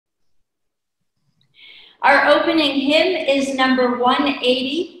Our opening hymn is number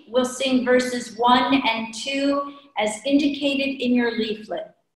 180. We'll sing verses 1 and 2 as indicated in your leaflet.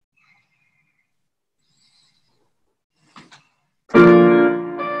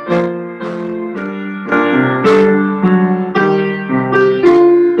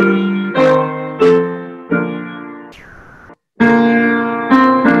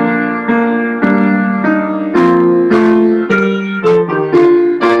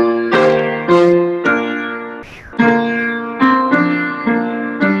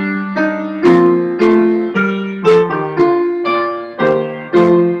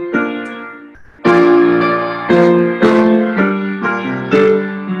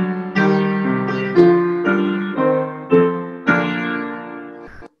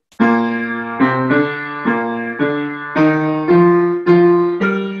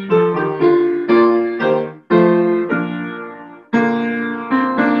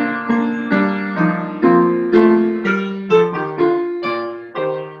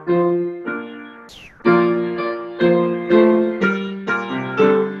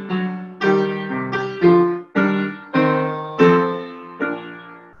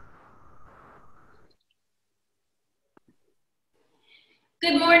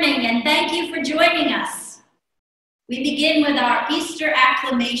 Good morning, and thank you for joining us. We begin with our Easter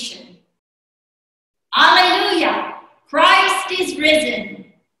acclamation. Alleluia! Christ is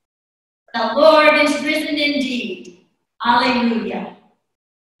risen. The Lord is risen indeed. Alleluia.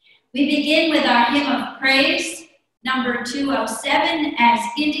 We begin with our hymn of praise, number 207, as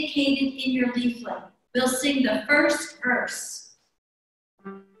indicated in your leaflet. We'll sing the first verse.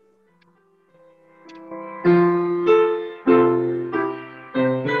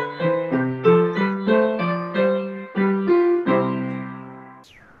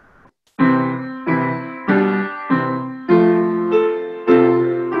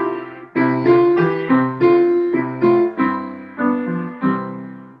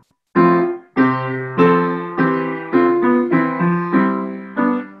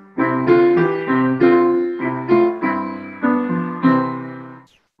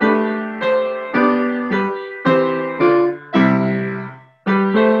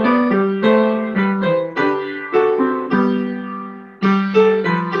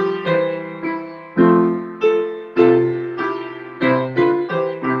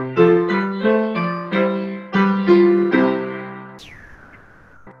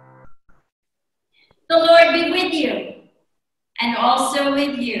 The Lord be with you, and also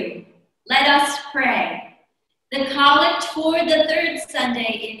with you. Let us pray. The collect for the third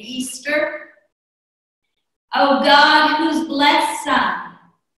Sunday in Easter. O God, whose blessed Son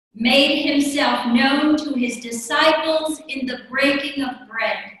made himself known to his disciples in the breaking of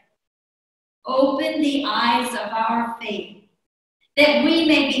bread, open the eyes of our faith, that we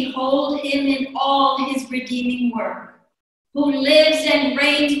may behold him in all his redeeming work, who lives and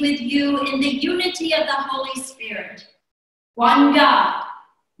reigns with you in the unity of the Holy Spirit, one God,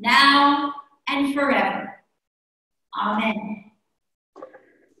 now and forever. Amen.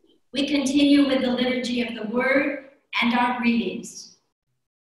 We continue with the liturgy of the word and our readings.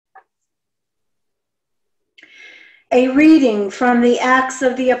 A reading from the Acts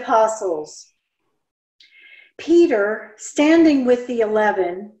of the Apostles. Peter, standing with the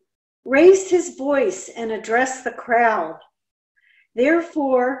 11, raised his voice and addressed the crowd.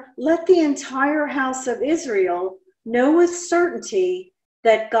 Therefore, let the entire house of Israel know with certainty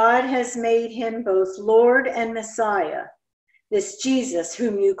that God has made him both Lord and Messiah, this Jesus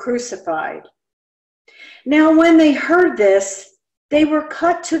whom you crucified. Now, when they heard this, they were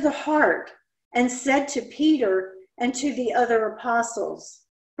cut to the heart and said to Peter and to the other apostles,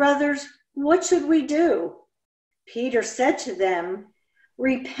 "Brothers, what should we do?" Peter said to them,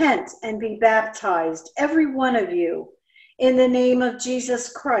 "Repent and be baptized, every one of you, in the name of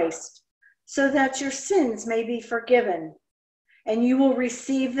Jesus Christ, so that your sins may be forgiven, and you will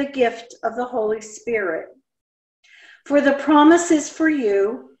receive the gift of the Holy Spirit. For the promise is for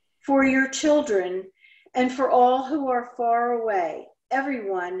you, for your children, and for all who are far away,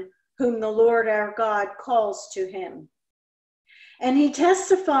 everyone whom the Lord our God calls to him." And he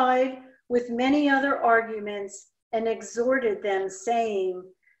testified with many other arguments and exhorted them, saying,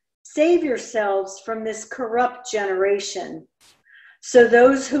 "Save yourselves from this corrupt generation." So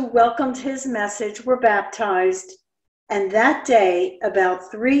those who welcomed his message were baptized, and that day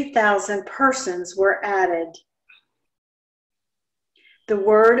about 3,000 persons were added. The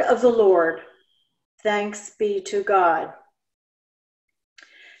word of the Lord. Thanks be to God.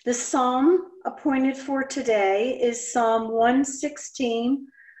 The psalm appointed for today is Psalm 116,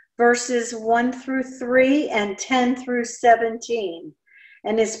 verses 1 through 3 and 10 through 17.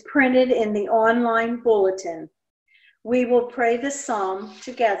 and is printed in the online bulletin. We will pray the psalm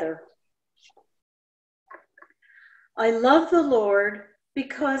together. I love the Lord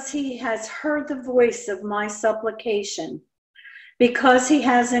because he has heard the voice of my supplication, because he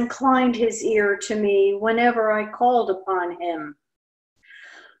has inclined his ear to me whenever I called upon him.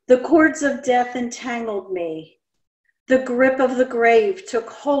 The cords of death entangled me. The grip of the grave took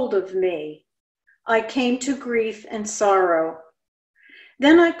hold of me. I came to grief and sorrow.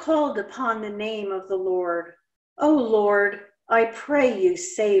 Then I called upon the name of the Lord. O Lord, I pray you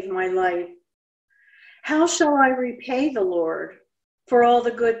save my life. How shall I repay the Lord for all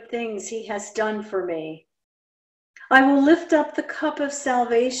the good things he has done for me? I will lift up the cup of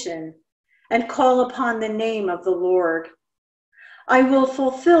salvation and call upon the name of the Lord. I will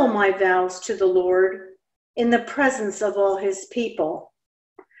fulfill my vows to the Lord in the presence of all his people.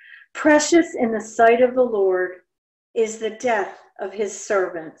 Precious in the sight of the Lord is the death of his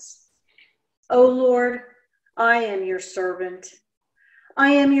servants. O Lord, I am your servant. I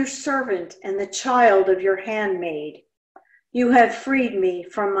am your servant and the child of your handmaid. You have freed me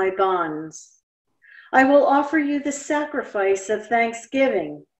from my bonds. I will offer you the sacrifice of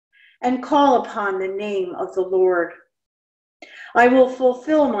thanksgiving and call upon the name of the Lord. I will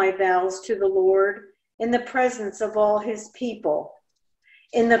fulfill my vows to the Lord in the presence of all his people,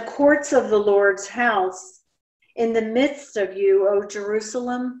 in the courts of the Lord's house, in the midst of you, O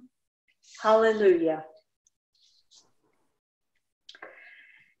Jerusalem. Hallelujah.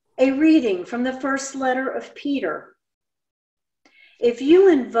 A reading from the first letter of Peter. If you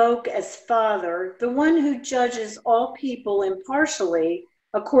invoke as Father the one who judges all people impartially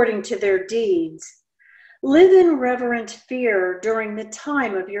according to their deeds, live in reverent fear during the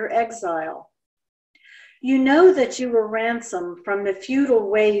time of your exile. You know that you were ransomed from the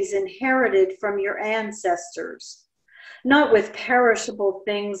futile ways inherited from your ancestors, not with perishable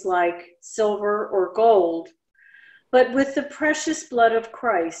things like silver or gold, but with the precious blood of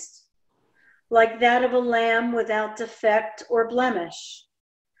Christ, like that of a lamb without defect or blemish.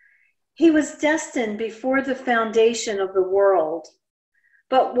 He was destined before the foundation of the world,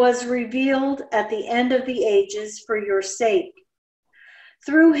 but was revealed at the end of the ages for your sake.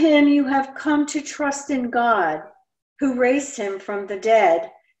 Through him you have come to trust in God, who raised him from the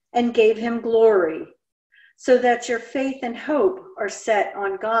dead and gave him glory, so that your faith and hope are set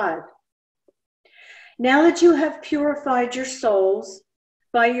on God. Now that you have purified your souls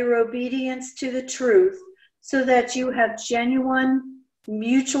by your obedience to the truth, so that you have genuine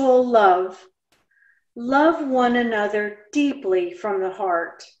mutual love, love one another deeply from the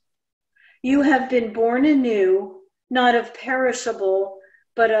heart. You have been born anew, not of perishable,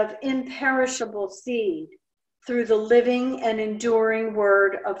 but of imperishable seed, through the living and enduring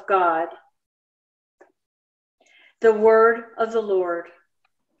word of God. The word of the Lord.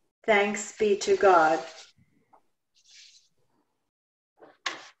 Thanks be to God.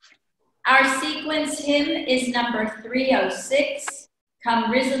 Our sequence hymn is number 306,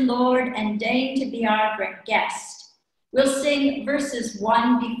 Come Risen Lord and Deign to be our guest. We'll sing verses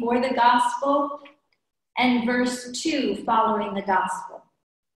 1 before the gospel and verse 2 following the gospel.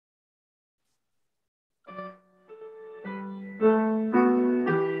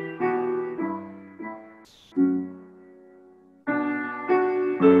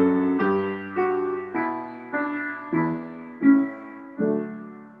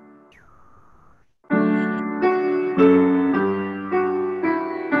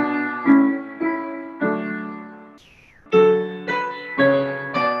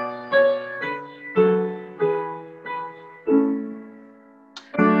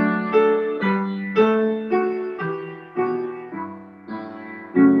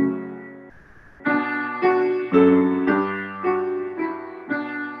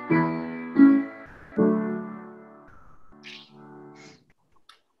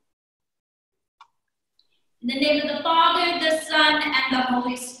 In the name of the Father, the Son, and the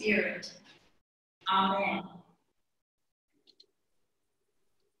Holy Spirit. Amen.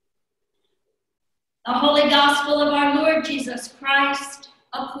 The Holy Gospel of our Lord Jesus Christ,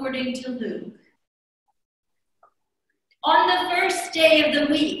 according to Luke. On the first day of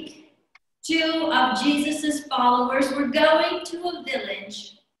the week, 2 of Jesus' followers were going to a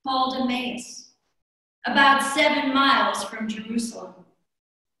village called Emmaus, about 7 miles from Jerusalem,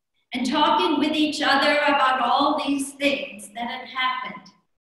 and talking with each other about all these things that had happened.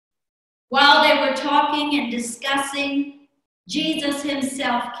 While they were talking and discussing, Jesus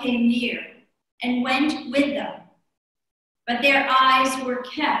himself came near and went with them, but their eyes were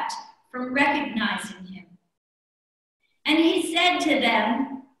kept from recognizing him. And he said to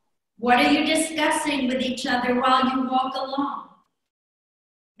them, "What are you discussing with each other while you walk along?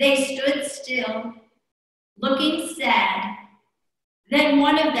 They stood still, looking sad. Then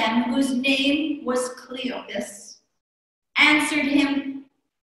one of them, whose name was Cleopas, answered him,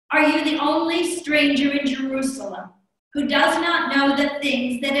 "Are you the only stranger in Jerusalem who does not know the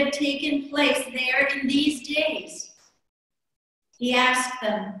things that have taken place there in these days?" He asked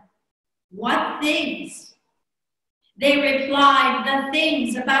them, "What things?" They replied, "The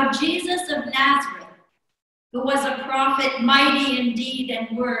things about Jesus of Nazareth, who was a prophet, mighty in deed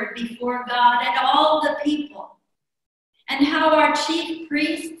and word before God and all the people, and how our chief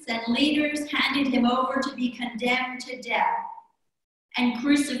priests and leaders handed him over to be condemned to death and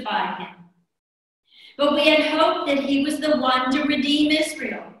crucified him. But we had hoped that he was the one to redeem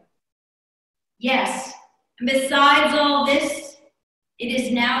Israel. Yes, and besides all this, it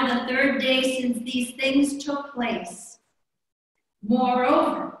is now the third day since these things took place.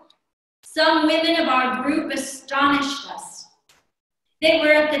 Moreover, some women of our group astonished us. They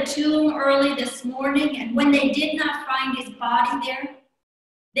were at the tomb early this morning, and when they did not find his body there,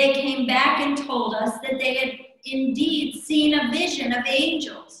 they came back and told us that they had indeed seen a vision of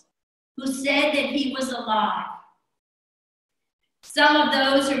angels who said that he was alive. Some of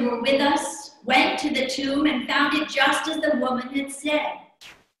those who were with us went to the tomb and found it just as the woman had said,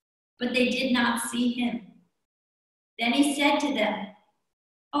 but they did not see him. Then he said to them,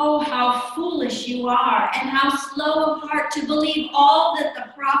 "Oh, how foolish you are, and how slow of heart to believe all that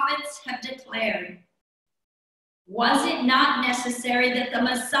the prophets have declared. Was it not necessary that the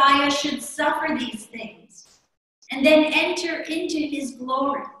Messiah should suffer these things and then enter into his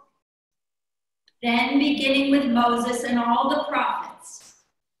glory?" Then, beginning with Moses and all the prophets,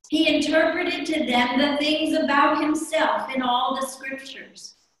 he interpreted to them the things about himself in all the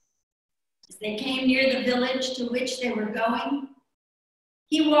scriptures. As they came near the village to which they were going,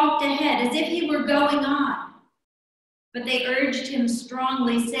 he walked ahead as if he were going on. But they urged him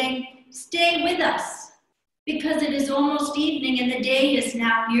strongly, saying, "Stay with us, because it is almost evening and the day is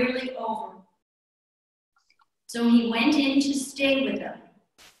now nearly over." So he went in to stay with them.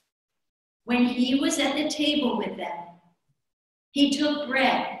 When he was at the table with them, he took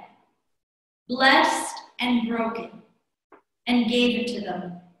bread, blessed and broke it, and gave it to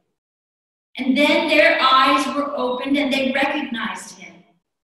them. And then their eyes were opened and they recognized him,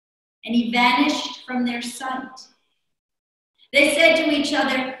 and he vanished from their sight. They said to each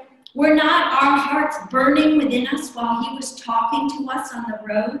other, "Were not our hearts burning within us while he was talking to us on the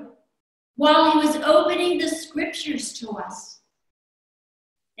road, while he was opening the scriptures to us?"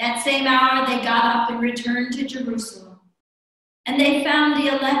 That same hour they got up and returned to Jerusalem, and they found the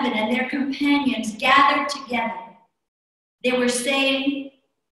 11 and their companions gathered together. They were saying,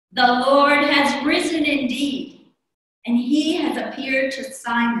 "The Lord has risen indeed, and he has appeared to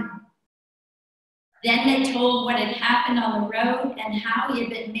Simon." Then they told what had happened on the road and how he had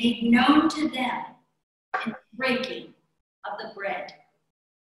been made known to them in the breaking of the bread.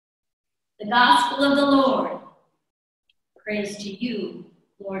 The gospel of the Lord. Praise to you,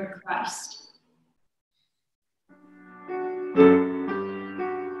 Lord Christ.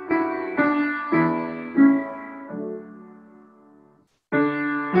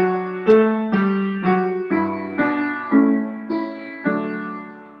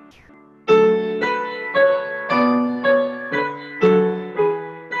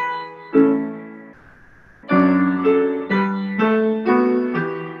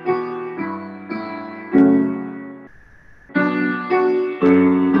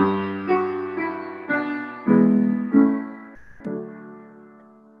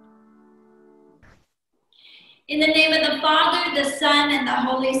 In the name of the Father, the Son, and the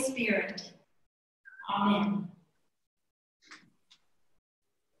Holy Spirit. Amen.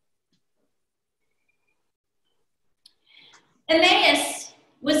 Emmaus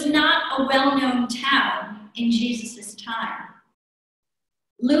was not a well-known town in Jesus' time.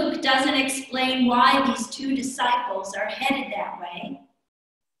 Luke doesn't explain why these two disciples are headed that way.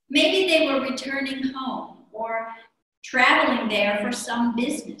 Maybe they were returning home or traveling there for some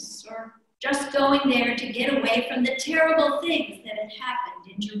business or just going there to get away from the terrible things that had happened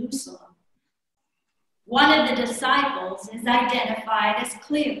in Jerusalem. One of the disciples is identified as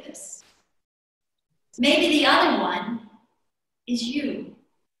Cleopas. Maybe the other one is you.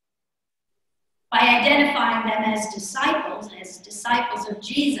 By identifying them as disciples of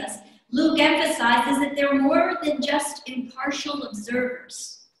Jesus, Luke emphasizes that they're more than just impartial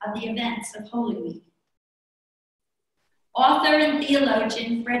observers of the events of Holy Week. Author and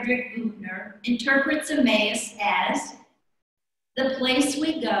theologian Frederick Buechner interprets Emmaus as the place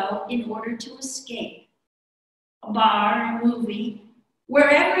we go in order to escape. A bar, a movie,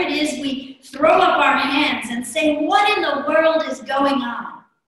 wherever it is, we throw up our hands and say, "What in the world is going on?"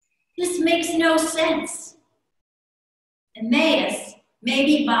 This makes no sense. Emmaus may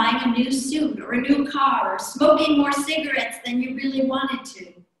be buying a new suit or a new car or smoking more cigarettes than you really wanted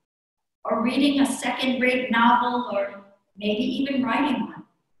to, or reading a second-rate novel, or maybe even writing one.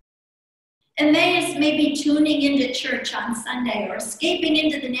 Emmaus may be tuning into church on Sunday or escaping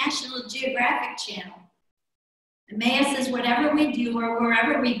into the National Geographic Channel. Emmaus is whatever we do or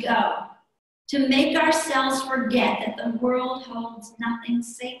wherever we go to make ourselves forget that the world holds nothing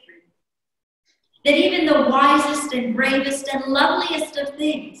sacred, that even the wisest and bravest and loveliest of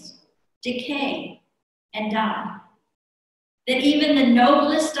things decay and die, that even the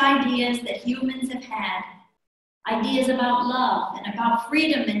noblest ideas that humans have had, ideas about love and about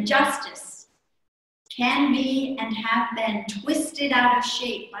freedom and justice, can be and have been twisted out of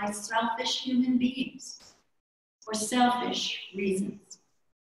shape by selfish human beings for selfish reasons.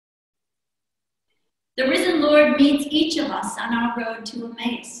 The risen Lord meets each of us on our road to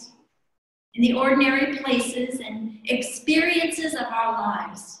Emmaus, in the ordinary places and experiences of our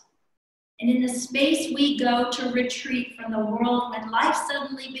lives, and in the space we go to retreat from the world when life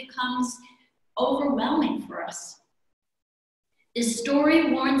suddenly becomes overwhelming for us. This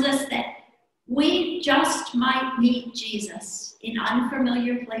story warns us that we just might meet Jesus in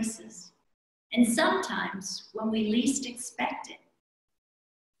unfamiliar places, and sometimes when we least expect it.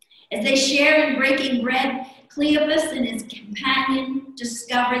 As they share in breaking bread, Cleopas and his companion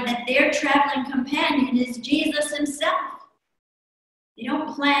discover that their traveling companion is Jesus himself. They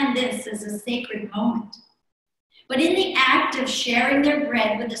don't plan this as a sacred moment, but in the act of sharing their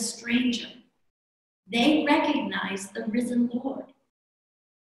bread with a stranger, they recognize the risen Lord.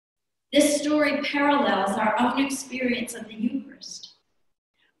 This story parallels our own experience of the Eucharist.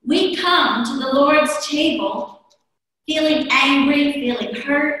 We come to the Lord's table feeling angry, feeling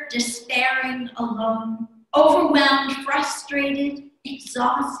hurt, despairing, alone, overwhelmed, frustrated,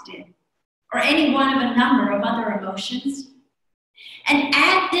 exhausted, or any one of a number of other emotions. And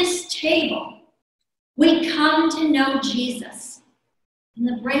at this table, we come to know Jesus in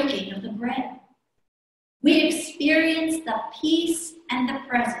the breaking of the bread. We experience the peace and the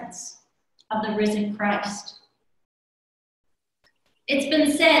presence of the risen Christ. It's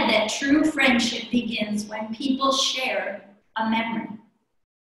been said that true friendship begins when people share a memory.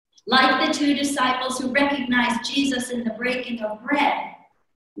 Like the two disciples who recognized Jesus in the breaking of bread,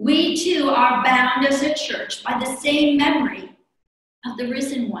 we too are bound as a church by the same memory of the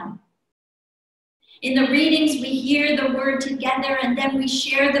risen one. In the readings, we hear the word together and then we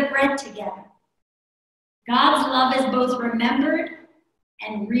share the bread together. God's love is both remembered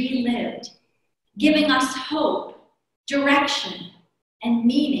and relived, giving us hope, direction, and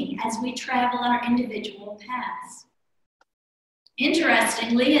meaning as we travel our individual paths.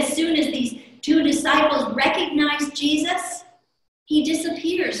 Interestingly, as soon as these two disciples recognize Jesus, he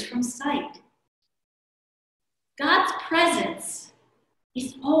disappears from sight. God's presence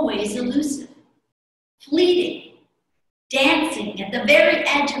is always elusive, fleeting, dancing at the very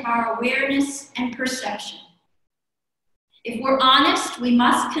edge of our awareness and perception. If we're honest, we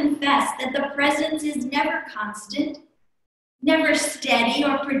must confess that the presence is never constant, never steady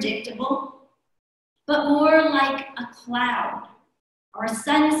or predictable, but more like a cloud or a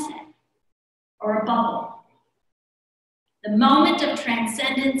sunset or a bubble. The moment of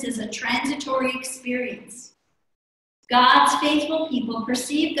transcendence is a transitory experience. God's faithful people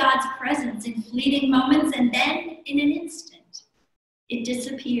perceive God's presence in fleeting moments, and then in an instant, it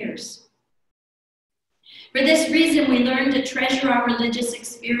disappears. For this reason, we learn to treasure our religious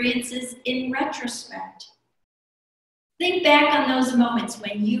experiences in retrospect. Think back on those moments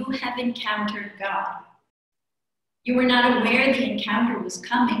when you have encountered God. You were not aware the encounter was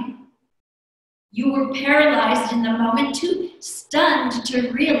coming. You were paralyzed in the moment, too stunned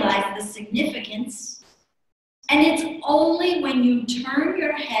to realize the significance. And it's only when you turn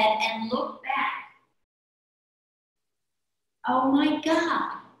your head and look back, oh my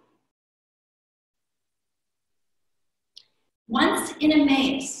God. Once in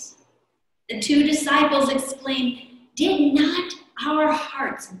Emmaus, the two disciples exclaimed, "Did not our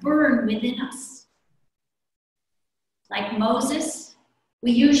hearts burn within us?" Like Moses,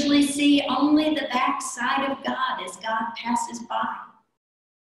 we usually see only the backside of God as God passes by.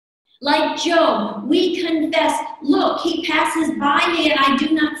 Like Job, we confess, "Look, he passes by me and I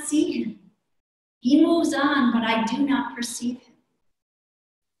do not see him. He moves on, but I do not perceive him."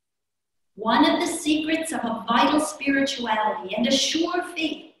 One of the secrets of a vital spirituality and a sure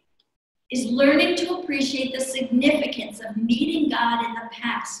faith is learning to appreciate the significance of meeting God in the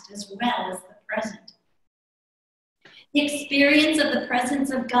past as well as the present. The experience of the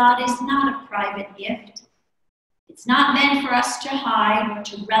presence of God is not a private gift. It's not meant for us to hide or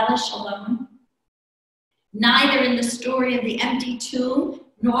to relish alone. Neither in the story of the empty tomb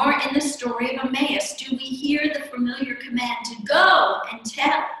nor in the story of Emmaus do we hear the familiar command to go and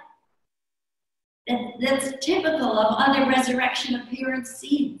tell. That's typical of other resurrection appearance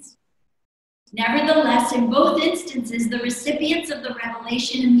scenes. Nevertheless, in both instances, the recipients of the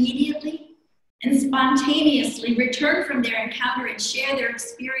revelation immediately and spontaneously return from their encounter and share their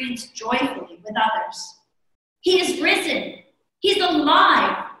experience joyfully with others. He is risen. He's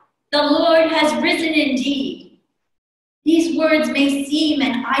alive. The Lord has risen indeed. These words may seem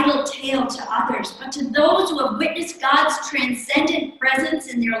an idle tale to others, but to those who have witnessed God's transcendent presence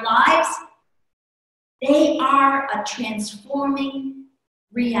in their lives, they are a transforming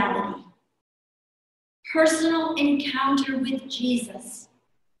reality. Personal encounter with Jesus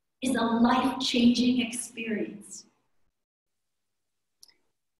is a life-changing experience.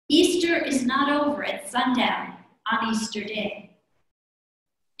 Easter is not over at sundown on Easter Day.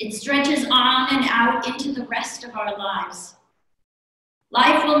 It stretches on and out into the rest of our lives.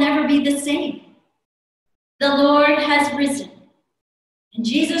 Life will never be the same. The Lord has risen, and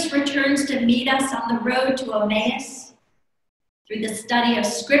Jesus returns to meet us on the road to Emmaus. Through the study of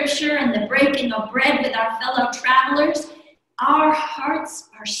Scripture and the breaking of bread with our fellow travelers, our hearts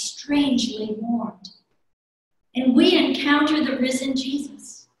are strangely warmed, and we encounter the risen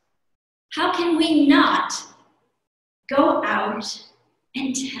Jesus. How can we not go out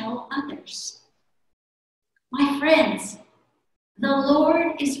and tell others? My friends, the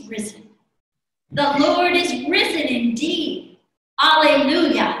Lord is risen. The Lord is risen indeed.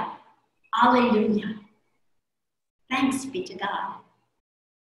 Alleluia. Alleluia. Thanks be to God.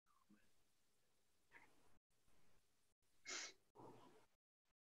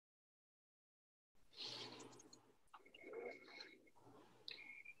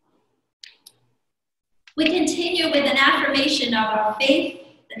 We continue with an affirmation of our faith,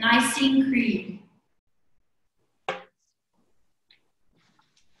 the Nicene Creed.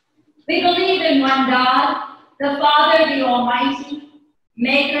 We believe in one God, the Father, the Almighty,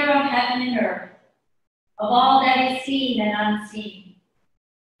 maker of heaven and earth, of all that is seen and unseen.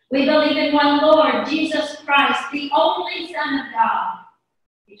 We believe in one Lord, Jesus Christ, the only Son of God,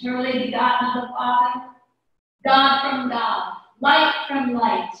 eternally begotten of the Father, God from God, light from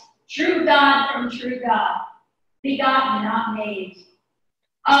light, true God from true God, begotten, not made,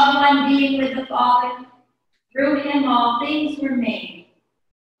 of one being with the Father. Through him all things were made.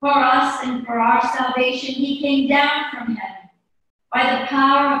 For us and for our salvation, he came down from heaven by the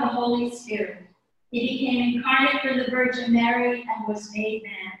power of the Holy Spirit. He became incarnate from the Virgin Mary and was made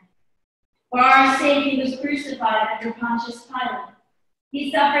man. For our sake, he was crucified under Pontius Pilate.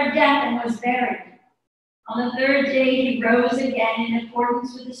 He suffered death and was buried. On the third day, he rose again in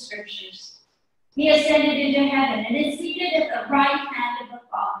accordance with the Scriptures. He ascended into heaven and is seated at the right hand of the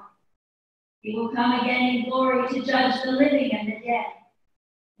Father. He will come again in glory to judge the living and the dead,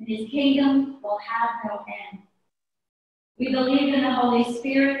 and his kingdom will have no end. We believe in the Holy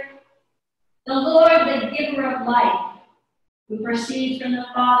Spirit, the Lord, the giver of life, who proceeds from the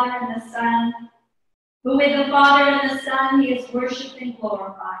Father and the Son, who with the Father and the Son he is worshipped and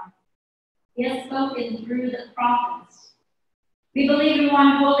glorified. He has spoken through the prophets. We believe in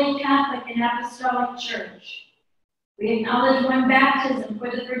one holy Catholic and Apostolic Church. We acknowledge one baptism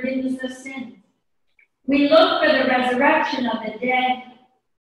for the forgiveness of sins. We look for the resurrection of the dead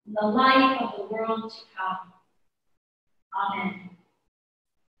and the life of the world to come. Amen.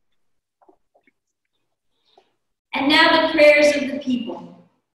 And now the prayers of the people.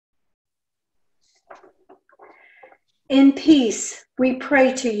 In peace, we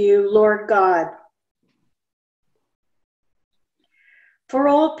pray to you, Lord God. For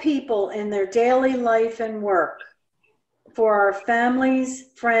all people in their daily life and work, for our families,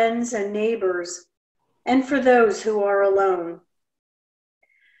 friends, and neighbors, and for those who are alone.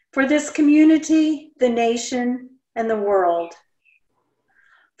 For this community, the nation, and the world.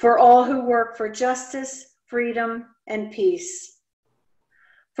 For all who work for justice, freedom, and peace.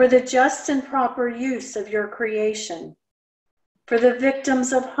 For the just and proper use of your creation. For the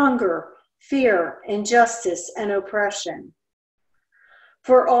victims of hunger, fear, injustice, and oppression.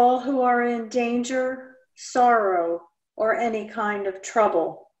 For all who are in danger, sorrow, or any kind of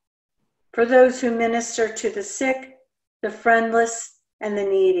trouble. For those who minister to the sick, the friendless, and the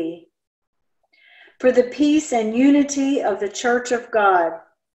needy. For the peace and unity of the Church of God.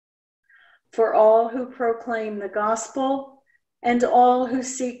 For all who proclaim the gospel and all who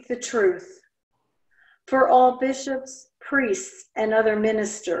seek the truth. For all bishops, priests, and other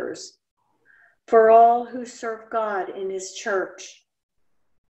ministers. For all who serve God in his church.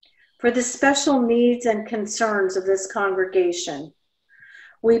 for the special needs and concerns of this congregation.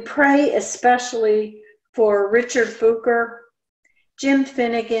 We pray especially for Richard Bucher, Jim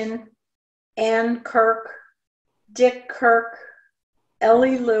Finnegan, Ann Kirk, Dick Kirk,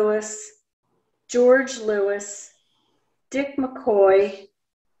 Ellie Lewis, George Lewis, Dick McCoy,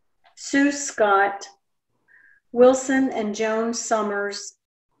 Sue Scott, Wilson and Joan Summers,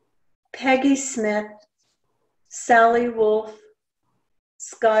 Peggy Smith, Sally Wolf,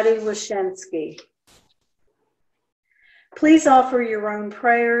 Scotty Wyshensky. Please offer your own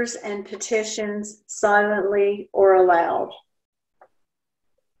prayers and petitions silently or aloud.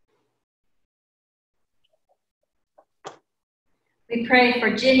 We pray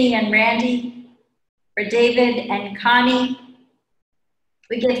for Ginny and Randy, for David and Connie.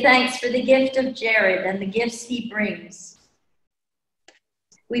 We give thanks for the gift of Jared and the gifts he brings.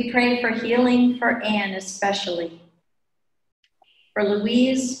 We pray for healing for Anne especially, for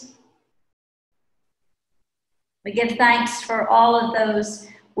Louise. We give thanks for all of those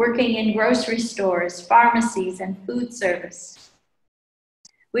working in grocery stores, pharmacies, and food service.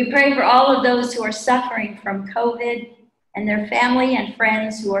 We pray for all of those who are suffering from COVID and their family and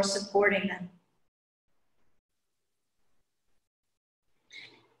friends who are supporting them.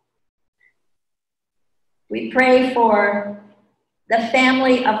 We pray for the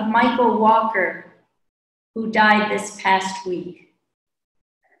family of Michael Walker, who died this past week.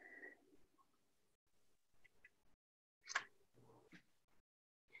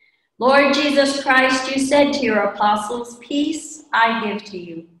 Lord Jesus Christ, you said to your apostles, "Peace I give to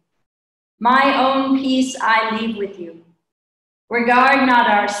you. My own peace I leave with you. Regard not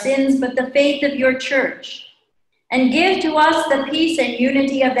our sins, but the faith of your church, and give to us the peace and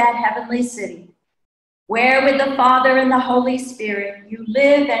unity of that heavenly city, where with the Father and the Holy Spirit you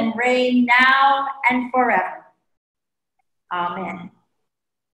live and reign now and forever. Amen."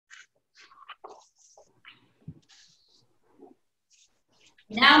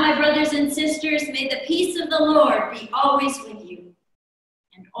 Now, my brothers and sisters, may the peace of the Lord be always with you,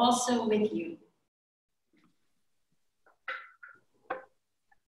 and also with you.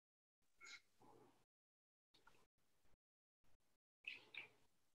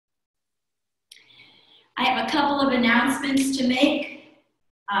 I have a couple of announcements to make.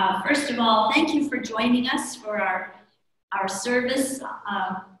 First of all, thank you for joining us for our service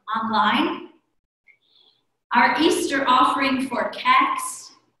online. Our Easter offering for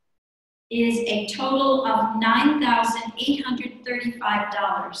CACS is a total of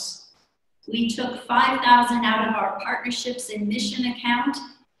 $9,835. We took $5,000 out of our partnerships and mission account,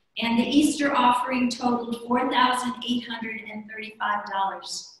 and the Easter offering totaled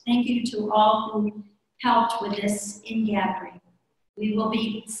 $4,835. Thank you to all who helped with this ingathering. We will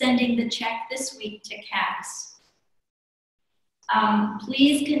be sending the check this week to CACS.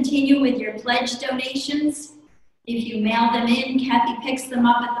 Please continue with your pledge donations. If you mail them in, Kathy picks them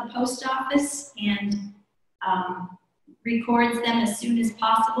up at the post office and records them as soon as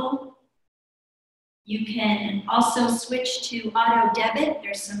possible. You can also switch to auto debit.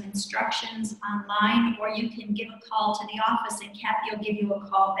 There's some instructions online, or you can give a call to the office and Kathy will give you a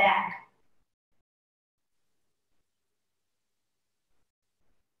call back.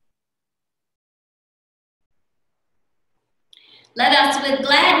 Let us with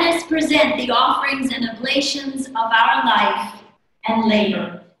gladness present the offerings and oblations of our life and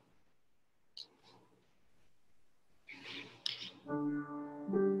labor.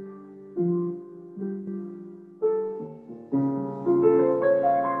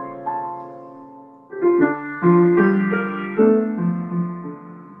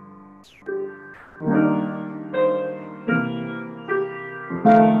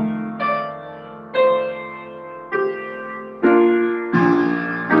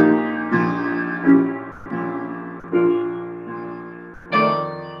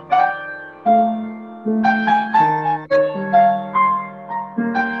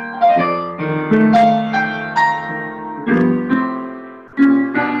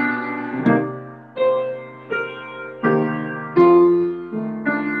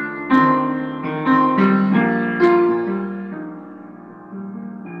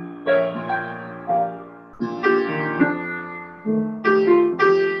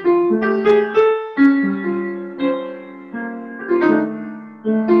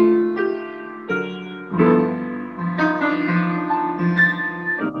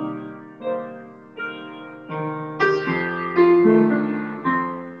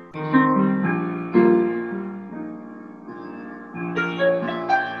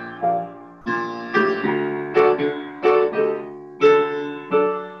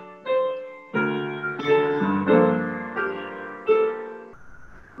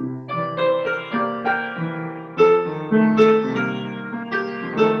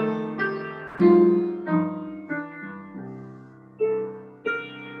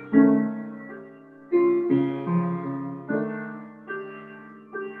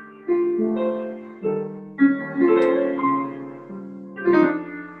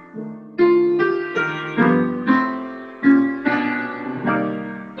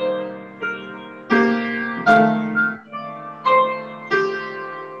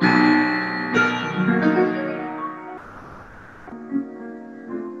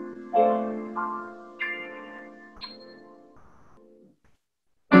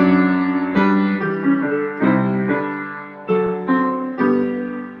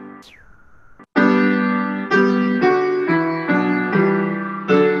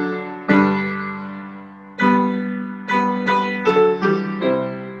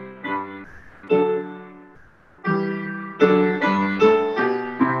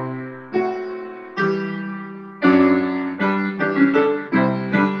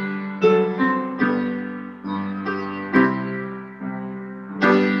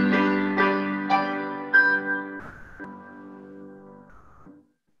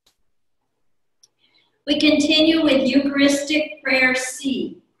 continue with Eucharistic Prayer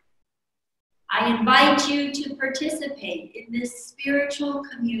C, I invite you to participate in this spiritual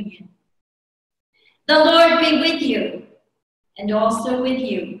communion. The Lord be with you, and also with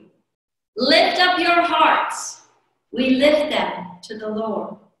you. Lift up your hearts. We lift them to the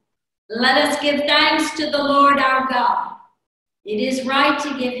Lord. Let us give thanks to the Lord our God. It is right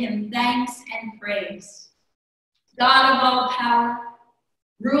to give him thanks and praise. God of all power,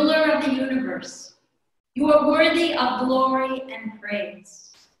 ruler of the universe, you are worthy of glory and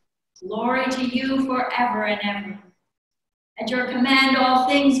praise. Glory to you forever and ever. At your command all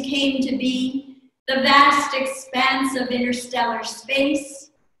things came to be, the vast expanse of interstellar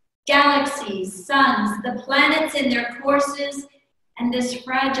space, galaxies, suns, the planets in their courses, and this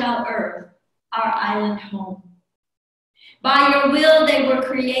fragile earth, our island home. By your will they were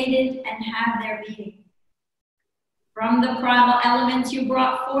created and have their being. From the primal elements you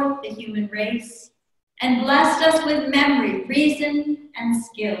brought forth the human race and blessed us with memory, reason, and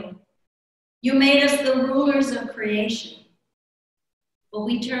skill. You made us the rulers of creation. But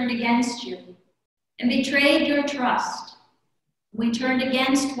we turned against you and betrayed your trust. We turned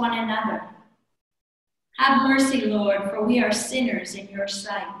against one another. Have mercy, Lord, for we are sinners in your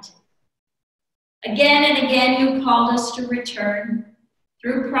sight. Again and again you called us to return.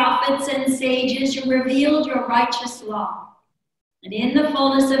 Through prophets and sages you revealed your righteous law. And in the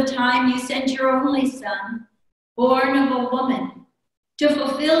fullness of time you sent your only Son, born of a woman, to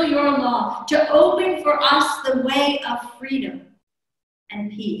fulfill your law, to open for us the way of freedom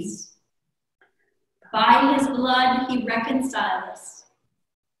and peace. By his blood he reconciled us.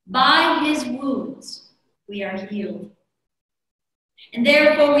 By his wounds we are healed. And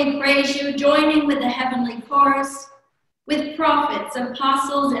therefore we praise you, joining with the heavenly chorus, with prophets,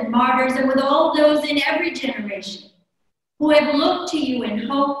 apostles, and martyrs, and with all those in every generation who have looked to you in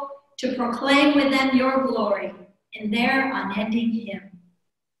hope to proclaim with them your glory in their unending hymn.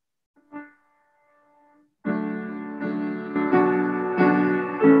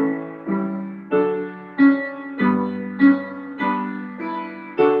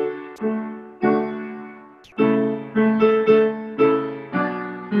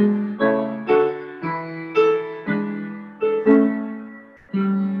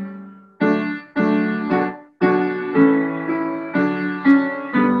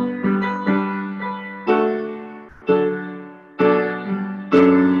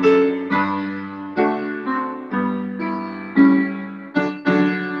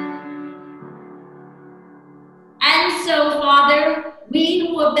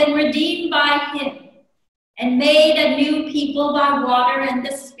 By water and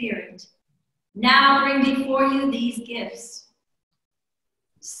the Spirit, now bring before you these gifts.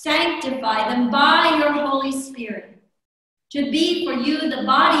 Sanctify them by your Holy Spirit, to be for you the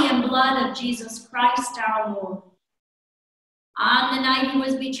body and blood of Jesus Christ our Lord. On the night he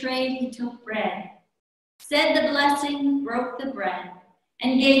was betrayed, he took bread, said the blessing, broke the bread,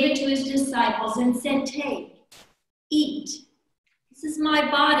 and gave it to his disciples and said, "Take, eat. This is my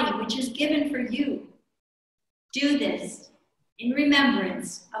body, which is given for you. Do this in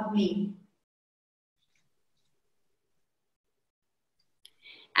remembrance of me."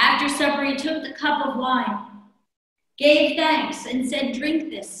 After supper, he took the cup of wine, gave thanks, and said, "Drink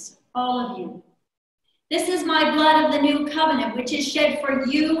this, all of you. This is my blood of the new covenant, which is shed for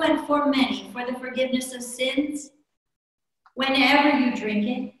you and for many for the forgiveness of sins. Whenever you drink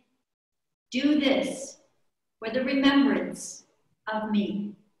it, do this for the remembrance of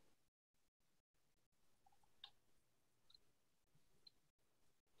me."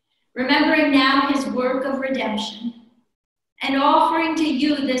 Remembering now his work of redemption and offering to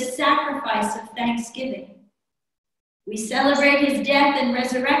you this sacrifice of thanksgiving, we celebrate his death and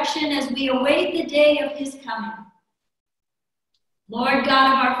resurrection as we await the day of his coming. Lord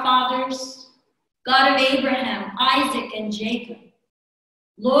God of our fathers, God of Abraham, Isaac, and Jacob,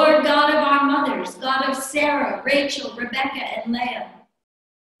 Lord God of our mothers, God of Sarah, Rachel, Rebekah, and Leah,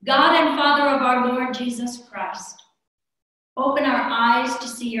 God and Father of our Lord Jesus Christ, open our eyes to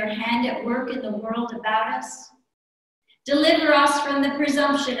see your hand at work in the world about us. Deliver us from the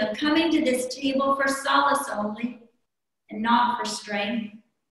presumption of coming to this table for solace only and not for strength,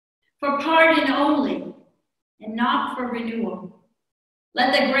 for pardon only and not for renewal.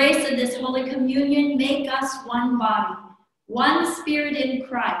 Let the grace of this Holy Communion make us one body, one spirit in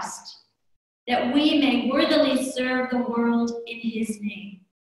Christ, that we may worthily serve the world in his name.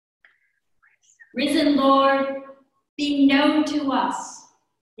 Risen Lord, be known to us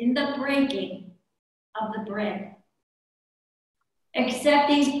in the breaking of the bread. Accept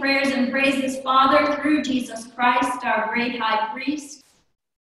these prayers and praises, Father, through Jesus Christ, our great high priest,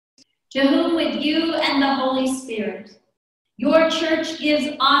 to whom with you and the Holy Spirit, your church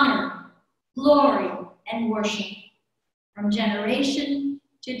gives honor, glory, and worship from generation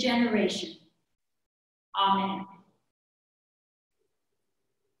to generation. Amen.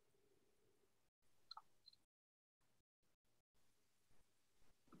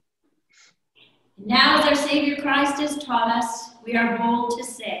 Now, as our Savior Christ has taught us, we are bold to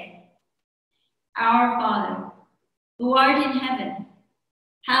say, Our Father, who art in heaven,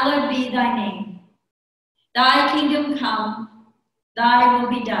 hallowed be thy name. Thy kingdom come, thy will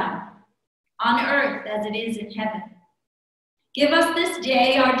be done, on earth as it is in heaven. Give us this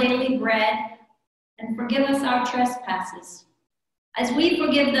day our daily bread, and forgive us our trespasses, as we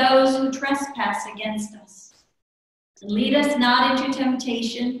forgive those who trespass against us. And lead us not into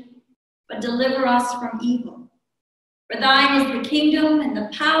temptation, but deliver us from evil. For thine is the kingdom and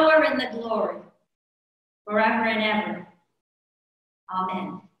the power and the glory, forever and ever.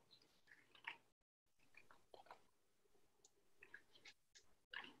 Amen.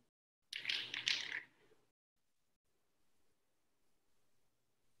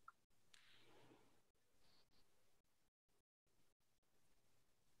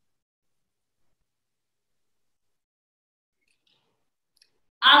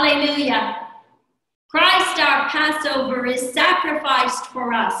 Alleluia. Christ our Passover is sacrificed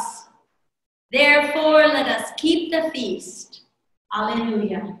for us. Therefore, let us keep the feast.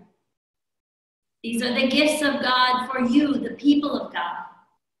 Alleluia. These are the gifts of God for you, the people of God.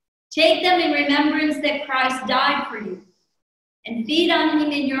 Take them in remembrance that Christ died for you, and feed on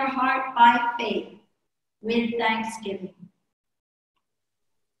him in your heart by faith with thanksgiving.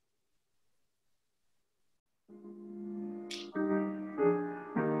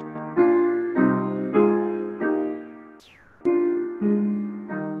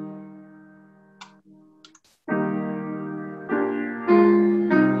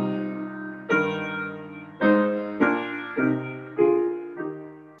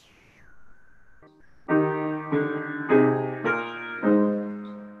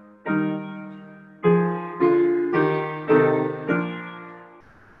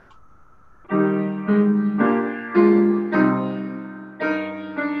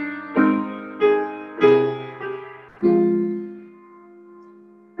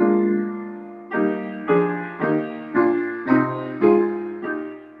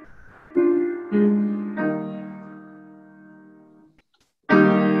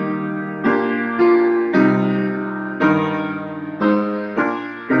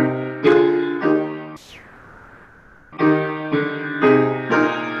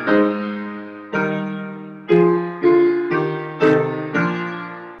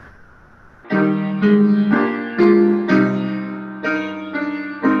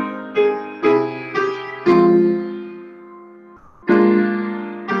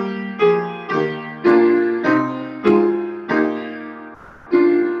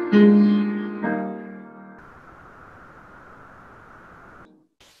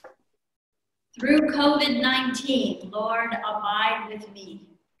 Through COVID-19, Lord, abide with me.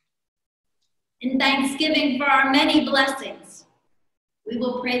 In thanksgiving for our many blessings, we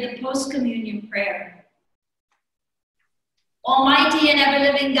will pray the post-communion prayer. Almighty and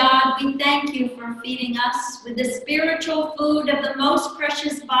ever-living God, we thank you for feeding us with the spiritual food of the most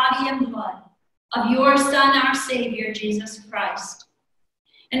precious body and blood of your Son, our Savior, Jesus Christ,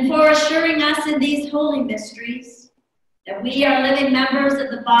 and for assuring us in these holy mysteries that we are living members of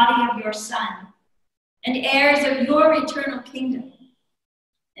the body of your Son and heirs of your eternal kingdom.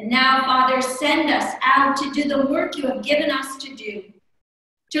 And now, Father, send us out to do the work you have given us to do,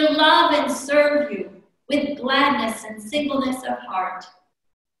 to love and serve you with gladness and singleness of heart.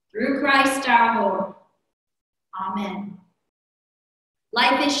 Through Christ our Lord. Amen.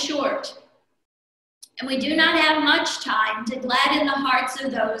 Life is short, and we do not have much time to gladden the hearts of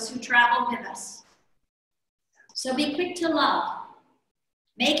those who travel with us. So be quick to love.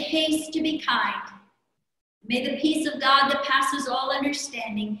 Make haste to be kind. May the peace of God that passes all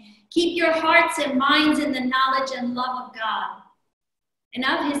understanding keep your hearts and minds in the knowledge and love of God and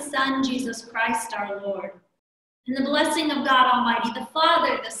of his Son, Jesus Christ our Lord. And the blessing of God Almighty, the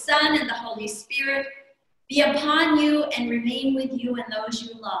Father, the Son, and the Holy Spirit be upon you and remain with you and those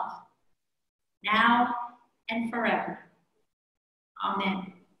you love, now and forever.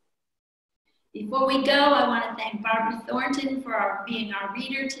 Amen. Before we go, I want to thank Barbara Thornton for being our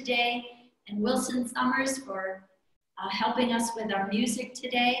reader today, and Wilson Summers for helping us with our music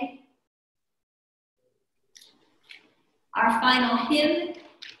today. Our final hymn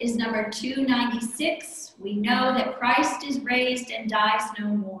is number 296. We know that Christ is raised and dies no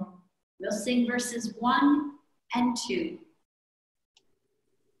more. We'll sing verses 1 and 2.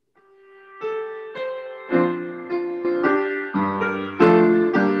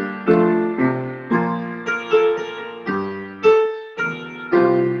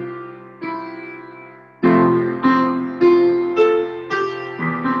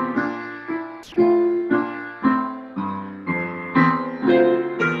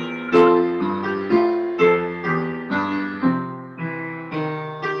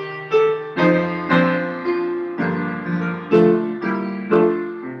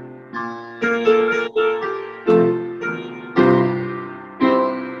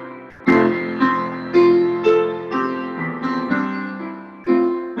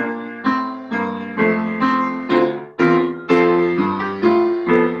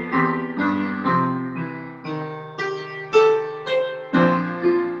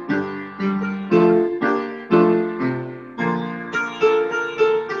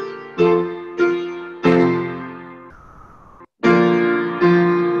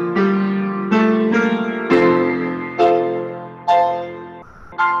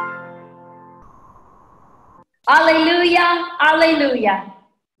 Alleluia, alleluia.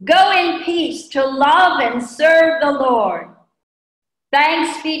 Go in peace to love and serve the Lord.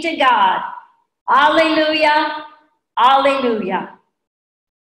 Thanks be to God. Alleluia, alleluia.